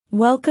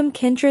Welcome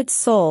kindred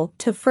soul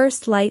to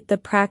First Light the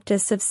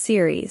Practice of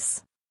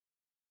series.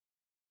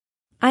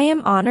 I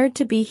am honored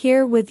to be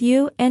here with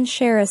you and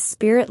share a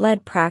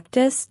spirit-led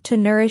practice to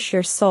nourish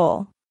your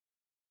soul.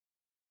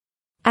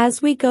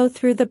 As we go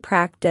through the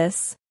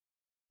practice,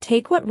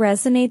 take what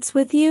resonates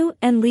with you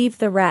and leave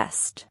the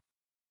rest.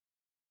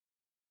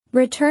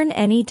 Return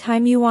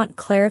anytime you want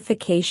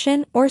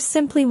clarification or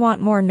simply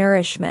want more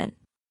nourishment.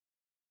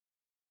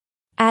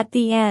 At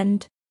the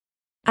end,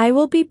 I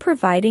will be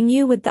providing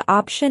you with the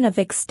option of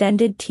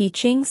extended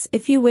teachings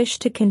if you wish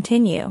to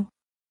continue.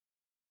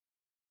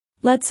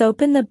 Let's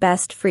open the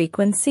best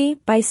frequency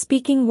by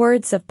speaking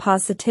words of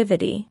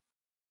positivity.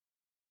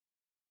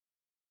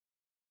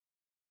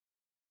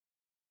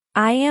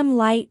 I am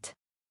light,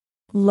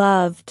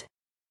 loved,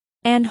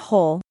 and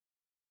whole,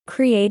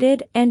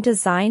 created and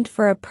designed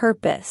for a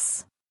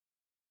purpose.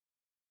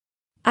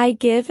 I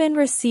give and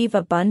receive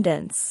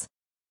abundance,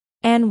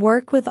 and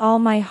work with all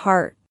my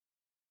heart,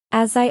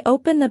 as I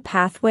open the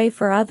pathway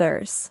for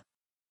others.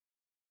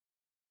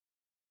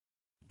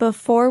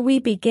 Before we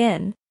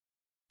begin,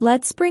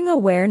 let's bring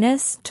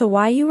awareness to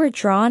why you were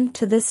drawn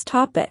to this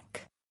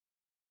topic.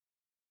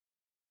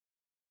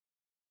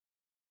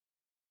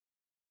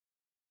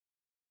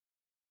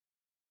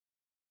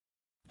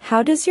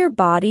 How does your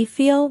body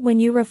feel when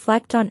you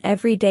reflect on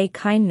everyday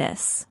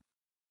kindness?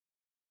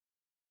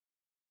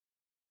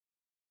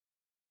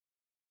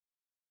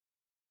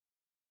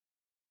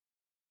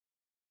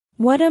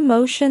 What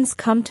emotions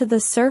come to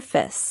the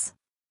surface?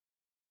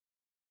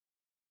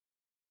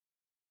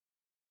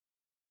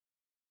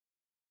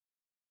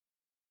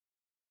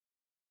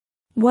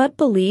 What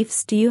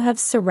beliefs do you have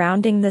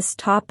surrounding this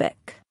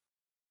topic?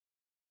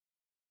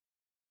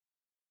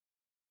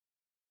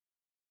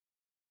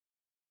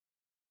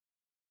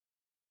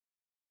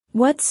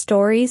 What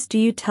stories do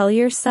you tell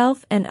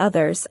yourself and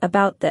others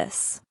about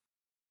this?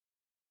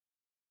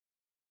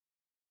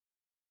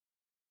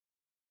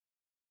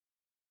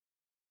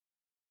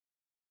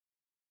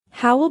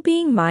 How will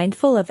being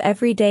mindful of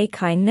everyday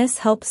kindness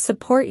help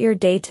support your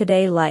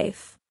day-to-day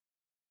life?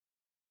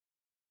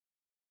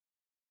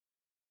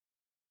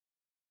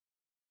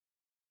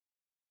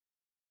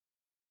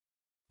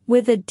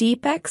 With a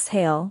deep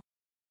exhale,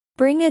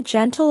 bring a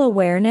gentle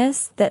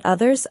awareness that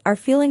others are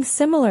feeling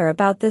similar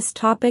about this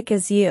topic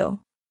as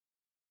you.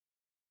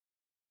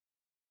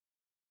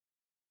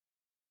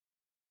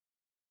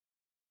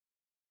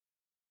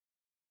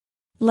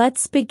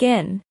 Let's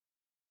begin.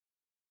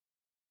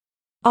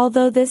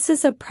 Although this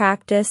is a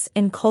practice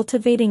in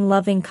cultivating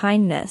loving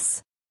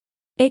kindness,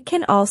 it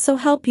can also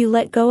help you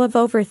let go of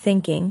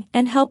overthinking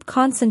and help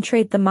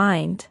concentrate the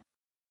mind.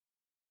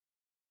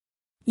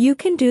 You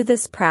can do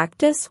this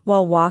practice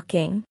while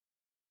walking,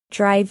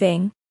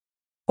 driving,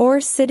 or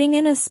sitting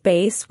in a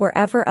space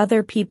wherever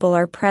other people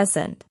are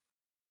present.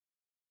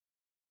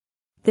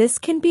 This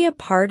can be a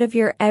part of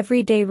your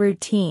everyday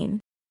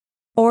routine,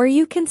 or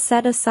you can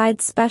set aside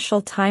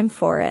special time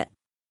for it.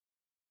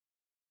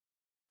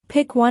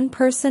 Pick one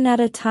person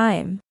at a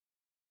time,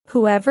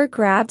 whoever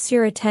grabs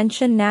your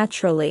attention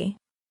naturally.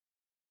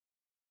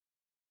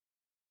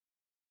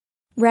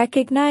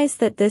 Recognize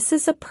that this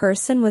is a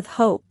person with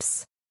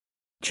hopes,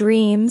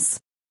 dreams,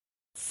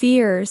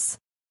 fears,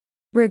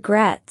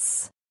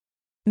 regrets,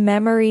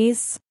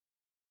 memories,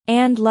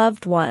 and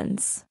loved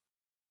ones.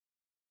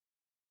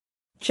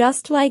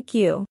 Just like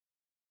you,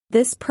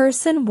 this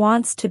person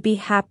wants to be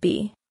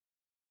happy.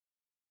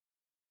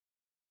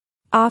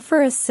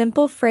 Offer a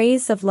simple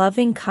phrase of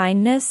loving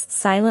kindness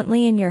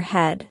silently in your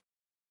head,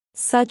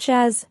 such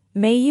as,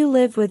 "May you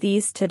live with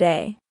ease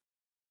today."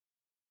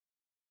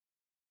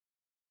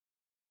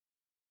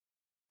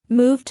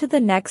 Move to the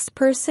next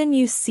person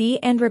you see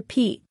and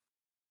repeat.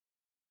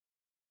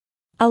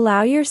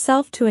 Allow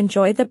yourself to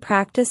enjoy the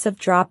practice of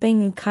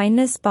dropping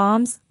kindness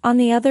bombs on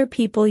the other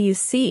people you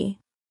see.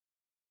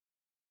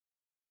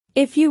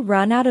 If you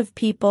run out of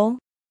people,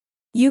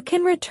 you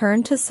can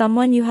return to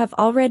someone you have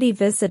already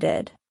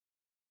visited.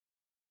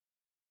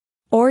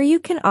 Or you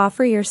can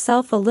offer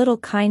yourself a little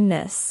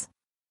kindness.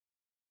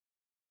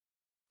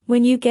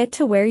 When you get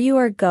to where you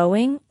are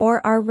going or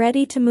are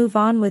ready to move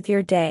on with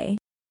your day,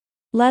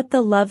 let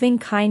the loving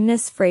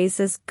kindness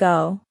phrases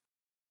go.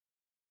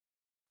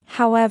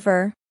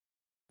 However,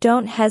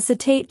 don't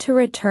hesitate to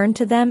return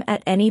to them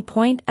at any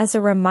point as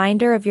a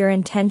reminder of your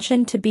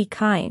intention to be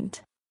kind.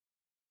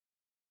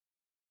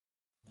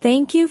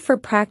 Thank you for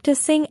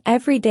practicing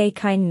everyday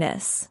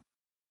kindness.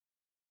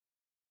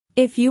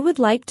 If you would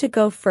like to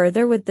go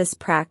further with this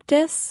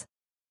practice,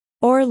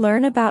 or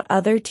learn about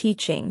other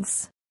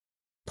teachings,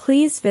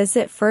 please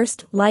visit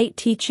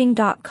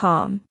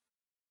firstlightteaching.com.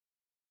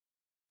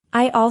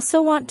 I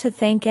also want to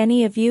thank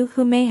any of you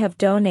who may have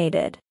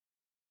donated.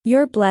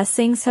 Your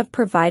blessings have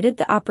provided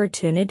the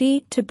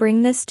opportunity to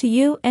bring this to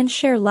you and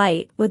share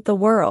light with the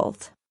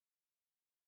world.